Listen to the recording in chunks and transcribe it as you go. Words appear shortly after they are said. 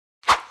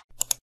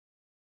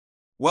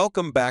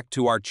Welcome back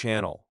to our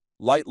channel,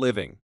 Light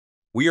Living.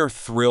 We are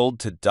thrilled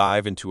to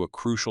dive into a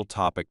crucial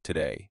topic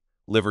today,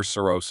 liver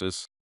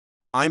cirrhosis.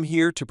 I'm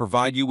here to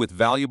provide you with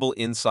valuable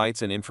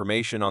insights and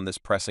information on this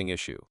pressing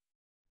issue.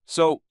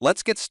 So,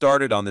 let's get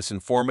started on this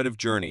informative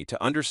journey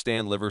to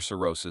understand liver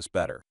cirrhosis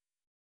better.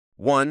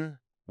 1.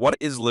 What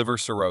is liver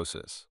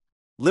cirrhosis?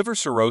 Liver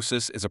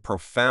cirrhosis is a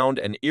profound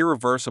and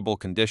irreversible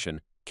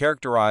condition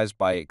characterized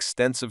by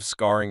extensive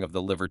scarring of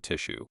the liver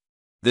tissue.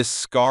 This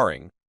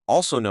scarring,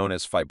 also known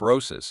as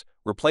fibrosis,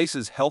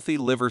 replaces healthy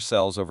liver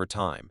cells over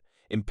time,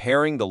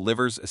 impairing the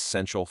liver's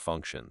essential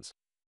functions.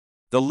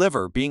 The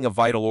liver, being a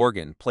vital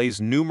organ,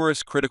 plays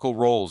numerous critical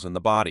roles in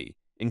the body,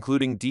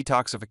 including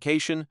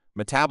detoxification,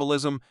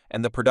 metabolism,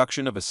 and the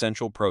production of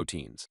essential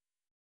proteins.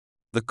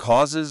 The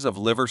causes of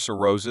liver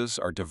cirrhosis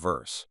are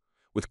diverse,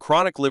 with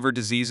chronic liver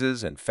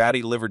diseases and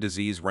fatty liver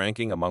disease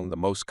ranking among the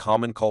most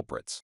common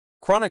culprits.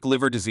 Chronic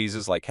liver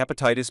diseases like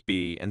hepatitis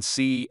B and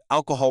C,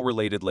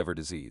 alcohol-related liver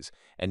disease,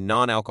 and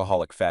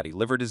non-alcoholic fatty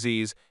liver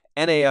disease,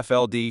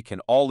 NAFLD, can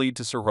all lead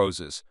to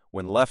cirrhosis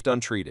when left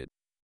untreated.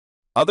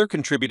 Other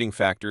contributing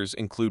factors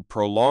include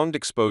prolonged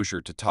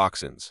exposure to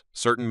toxins,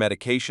 certain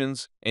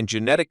medications, and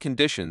genetic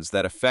conditions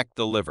that affect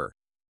the liver.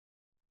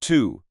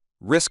 2.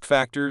 Risk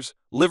factors.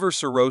 Liver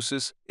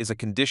cirrhosis is a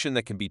condition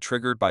that can be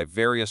triggered by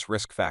various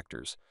risk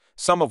factors,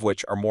 some of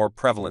which are more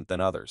prevalent than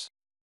others.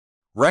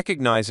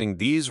 Recognizing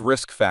these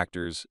risk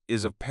factors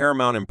is of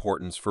paramount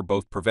importance for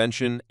both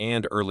prevention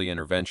and early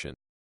intervention.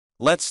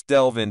 Let's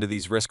delve into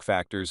these risk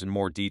factors in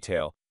more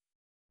detail.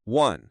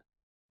 1.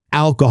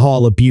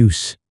 Alcohol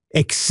abuse.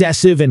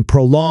 Excessive and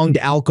prolonged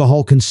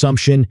alcohol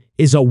consumption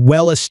is a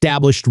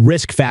well-established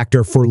risk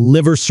factor for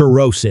liver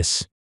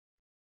cirrhosis.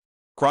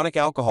 Chronic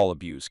alcohol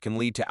abuse can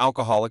lead to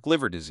alcoholic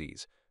liver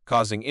disease,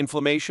 causing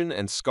inflammation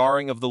and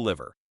scarring of the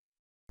liver.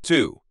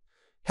 2.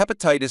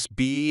 Hepatitis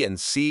B and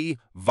C.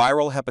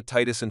 Viral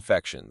hepatitis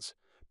infections,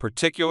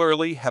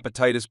 particularly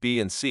hepatitis B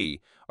and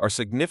C, are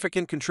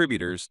significant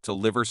contributors to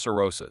liver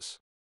cirrhosis.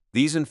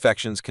 These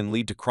infections can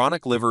lead to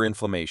chronic liver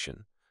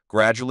inflammation,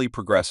 gradually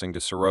progressing to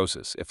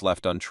cirrhosis if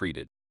left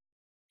untreated.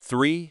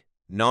 3.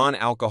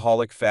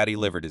 Non-alcoholic fatty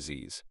liver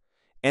disease.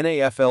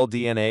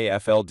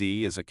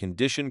 NAFLD is a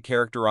condition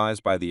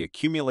characterized by the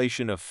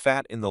accumulation of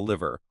fat in the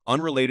liver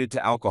unrelated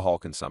to alcohol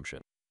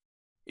consumption.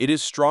 It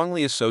is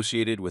strongly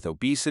associated with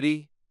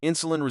obesity,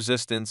 insulin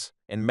resistance,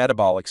 and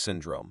metabolic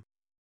syndrome.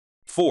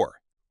 4.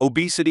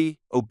 Obesity.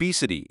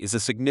 Obesity is a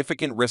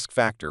significant risk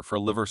factor for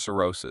liver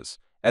cirrhosis,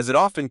 as it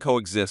often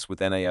coexists with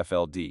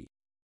NAFLD.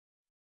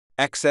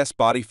 Excess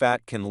body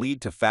fat can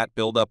lead to fat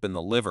buildup in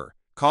the liver,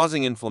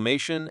 causing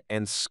inflammation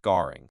and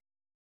scarring.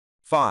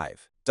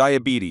 5.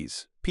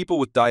 Diabetes. People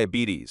with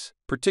diabetes,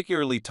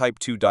 particularly type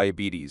 2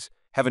 diabetes,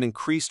 have an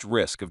increased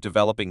risk of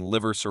developing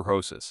liver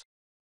cirrhosis.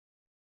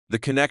 The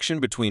connection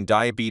between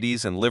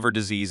diabetes and liver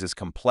disease is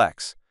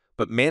complex,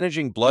 but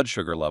managing blood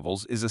sugar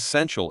levels is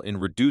essential in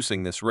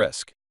reducing this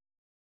risk.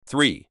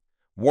 3.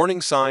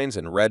 Warning signs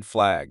and red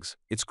flags.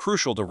 It's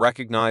crucial to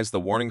recognize the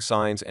warning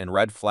signs and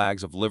red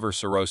flags of liver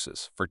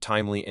cirrhosis for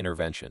timely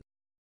intervention.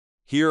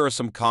 Here are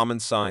some common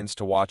signs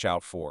to watch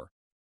out for.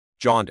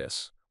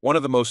 Jaundice. One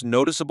of the most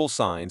noticeable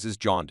signs is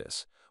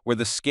jaundice, where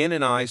the skin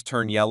and eyes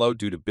turn yellow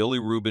due to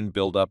bilirubin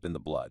buildup in the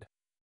blood.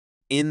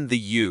 In the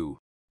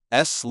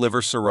U.S.,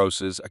 liver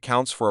cirrhosis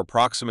accounts for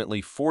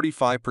approximately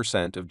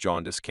 45% of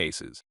jaundice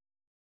cases.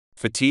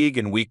 Fatigue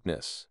and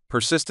weakness.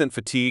 Persistent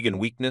fatigue and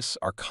weakness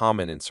are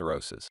common in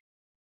cirrhosis.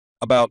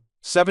 About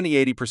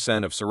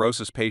 70–80% of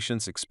cirrhosis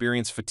patients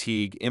experience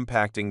fatigue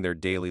impacting their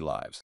daily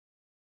lives.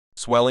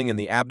 Swelling in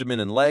the abdomen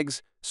and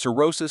legs.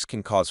 Cirrhosis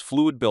can cause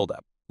fluid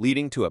buildup,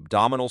 leading to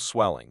abdominal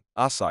swelling,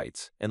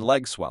 ascites, and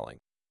leg swelling.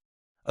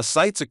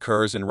 Ascites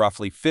occurs in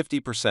roughly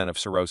 50% of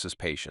cirrhosis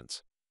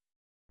patients.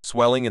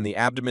 Swelling in the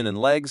abdomen and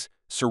legs.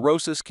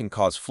 Cirrhosis can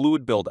cause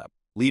fluid buildup,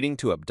 leading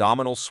to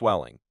abdominal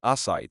swelling,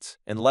 ascites,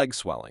 and leg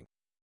swelling.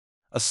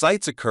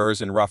 Ascites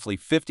occurs in roughly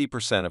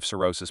 50% of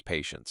cirrhosis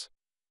patients.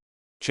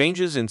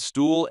 Changes in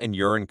stool and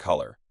urine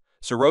color.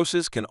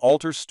 Cirrhosis can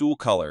alter stool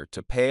color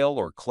to pale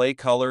or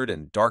clay-colored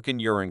and darken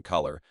urine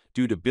color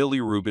due to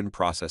bilirubin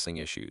processing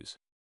issues.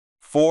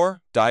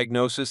 4.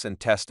 Diagnosis and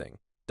testing.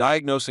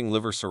 Diagnosing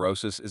liver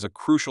cirrhosis is a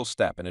crucial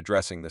step in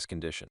addressing this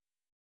condition.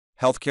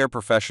 Healthcare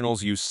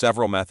professionals use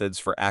several methods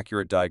for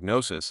accurate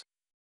diagnosis.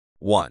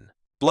 1.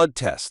 Blood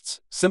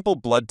tests. Simple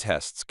blood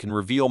tests can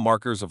reveal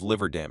markers of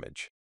liver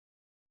damage.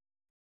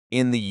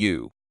 In the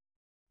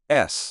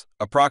U.S.,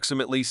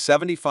 approximately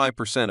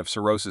 75% of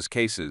cirrhosis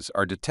cases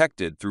are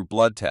detected through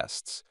blood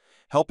tests,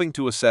 helping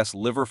to assess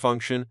liver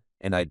function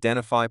and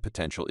identify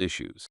potential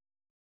issues.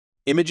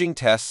 Imaging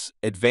tests.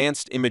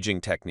 Advanced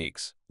imaging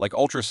techniques like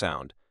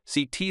ultrasound,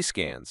 CT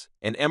scans,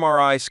 and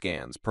MRI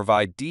scans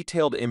provide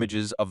detailed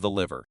images of the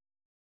liver.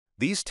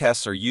 These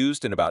tests are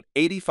used in about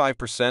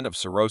 85% of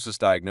cirrhosis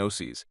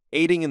diagnoses,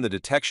 aiding in the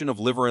detection of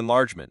liver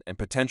enlargement and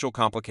potential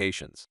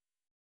complications.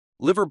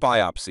 Liver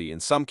biopsy. In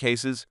some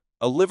cases,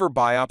 a liver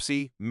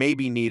biopsy may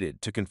be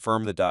needed to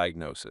confirm the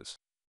diagnosis.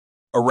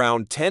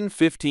 Around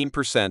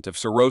 10–15% of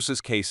cirrhosis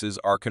cases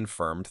are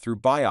confirmed through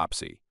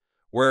biopsy,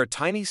 where a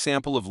tiny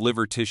sample of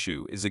liver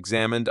tissue is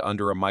examined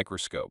under a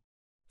microscope.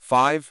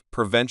 5.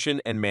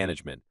 Prevention and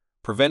management.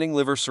 Preventing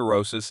liver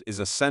cirrhosis is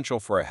essential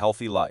for a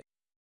healthy life.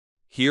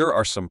 Here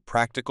are some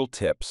practical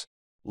tips.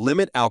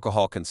 Limit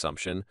alcohol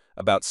consumption.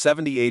 About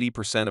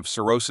 70–80% of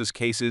cirrhosis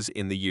cases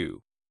in the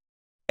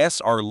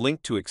U.S. are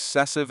linked to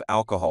excessive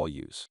alcohol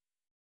use.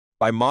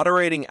 By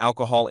moderating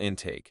alcohol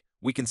intake,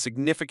 we can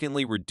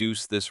significantly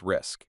reduce this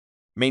risk.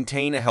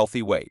 Maintain a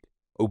healthy weight.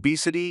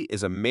 Obesity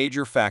is a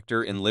major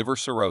factor in liver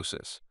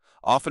cirrhosis,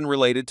 often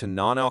related to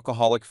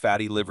non-alcoholic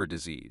fatty liver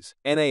disease,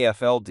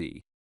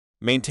 NAFLD.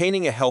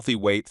 Maintaining a healthy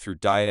weight through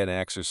diet and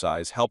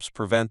exercise helps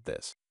prevent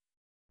this.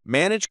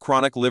 Manage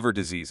chronic liver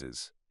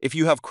diseases. If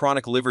you have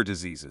chronic liver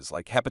diseases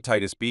like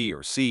hepatitis B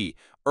or C,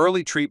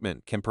 early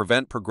treatment can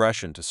prevent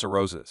progression to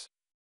cirrhosis.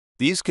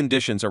 These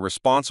conditions are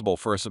responsible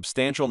for a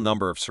substantial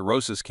number of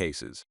cirrhosis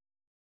cases.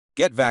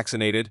 Get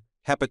vaccinated.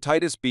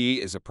 Hepatitis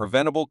B is a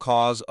preventable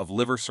cause of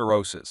liver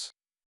cirrhosis.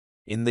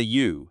 In the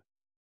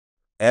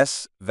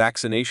U.S.,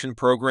 vaccination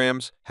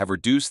programs have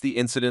reduced the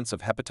incidence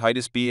of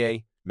hepatitis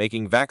B,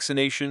 making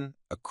vaccination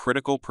a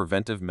critical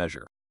preventive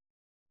measure.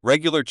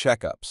 Regular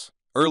checkups.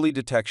 Early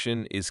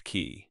detection is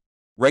key.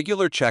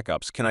 Regular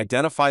checkups can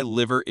identify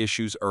liver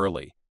issues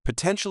early,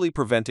 potentially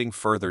preventing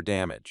further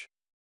damage.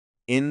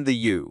 In the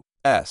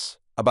U.S.,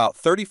 about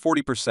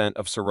 30–40%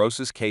 of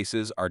cirrhosis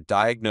cases are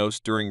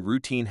diagnosed during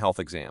routine health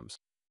exams.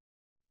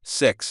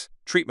 6.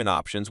 Treatment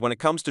options. When it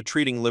comes to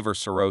treating liver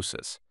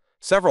cirrhosis,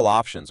 several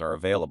options are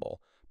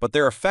available, but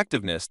their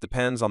effectiveness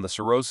depends on the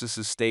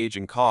cirrhosis's stage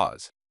and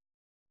cause.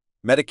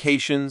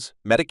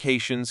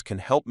 Medications can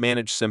help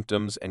manage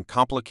symptoms and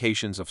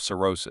complications of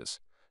cirrhosis,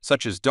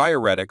 such as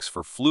diuretics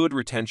for fluid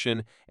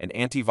retention and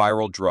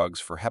antiviral drugs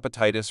for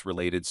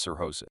hepatitis-related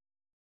cirrhosis.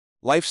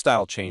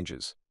 Lifestyle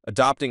changes.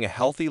 Adopting a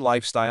healthy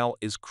lifestyle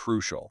is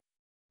crucial.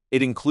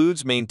 It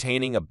includes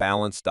maintaining a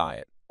balanced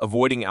diet,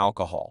 avoiding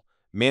alcohol,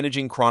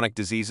 managing chronic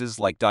diseases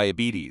like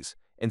diabetes,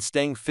 and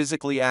staying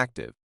physically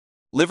active.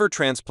 Liver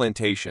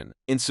transplantation.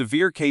 In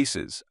severe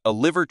cases, a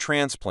liver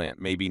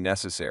transplant may be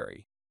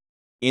necessary.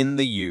 In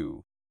the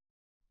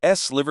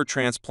U.S., liver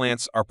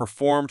transplants are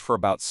performed for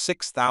about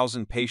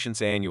 6,000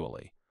 patients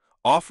annually,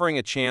 offering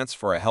a chance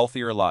for a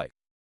healthier life.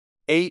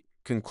 8.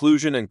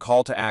 Conclusion and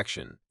call to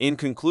action. In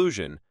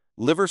conclusion,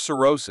 liver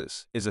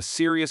cirrhosis is a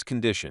serious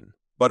condition,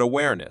 but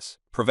awareness,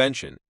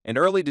 prevention, and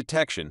early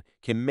detection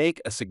can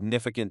make a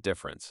significant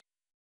difference.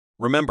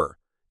 Remember,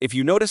 if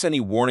you notice any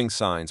warning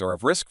signs or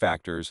have risk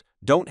factors,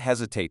 don't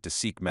hesitate to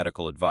seek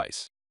medical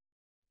advice.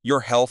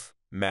 Your health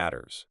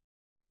matters.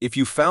 If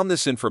you found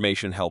this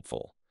information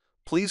helpful,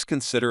 please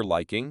consider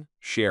liking,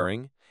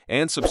 sharing,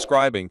 and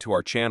subscribing to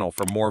our channel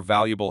for more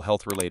valuable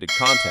health-related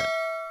content.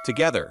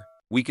 Together,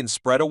 we can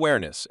spread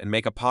awareness and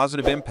make a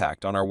positive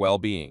impact on our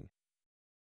well-being.